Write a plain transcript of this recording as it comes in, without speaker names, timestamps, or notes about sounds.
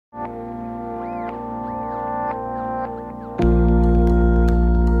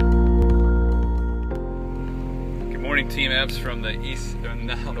Team Eppes from the east,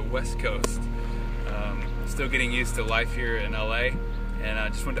 now the west coast. Still getting used to life here in LA, and I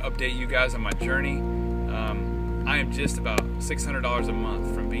just wanted to update you guys on my journey. I am just about $600 a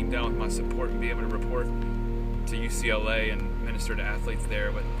month from being done with my support and being able to report to UCLA and minister to athletes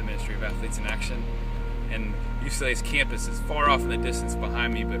there with the Ministry of Athletes in Action. And UCLA's campus is far off in the distance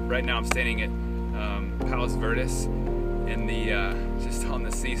behind me, but right now I'm standing at Palos Verdes in the just on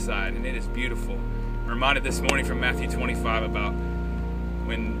the seaside, and it is beautiful. I'm reminded this morning from Matthew 25 about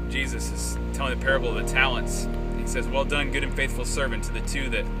when Jesus is telling the parable of the talents. He says, "Well done, good and faithful servant," to the two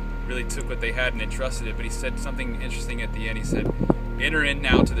that really took what they had and entrusted it. But he said something interesting at the end. He said, "Enter in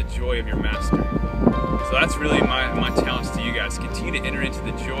now to the joy of your master." So that's really my challenge to you guys. Continue to enter into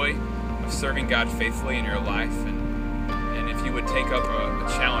the joy of serving God faithfully in your life. And if you would take up a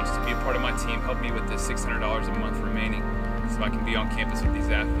challenge to be a part of my team, help me with this $600 a month remaining so I can be on campus with these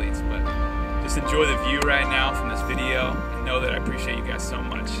athletes. But just enjoy the view right now from this video and know that I appreciate you guys so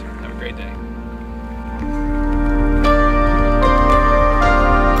much. Have a great day.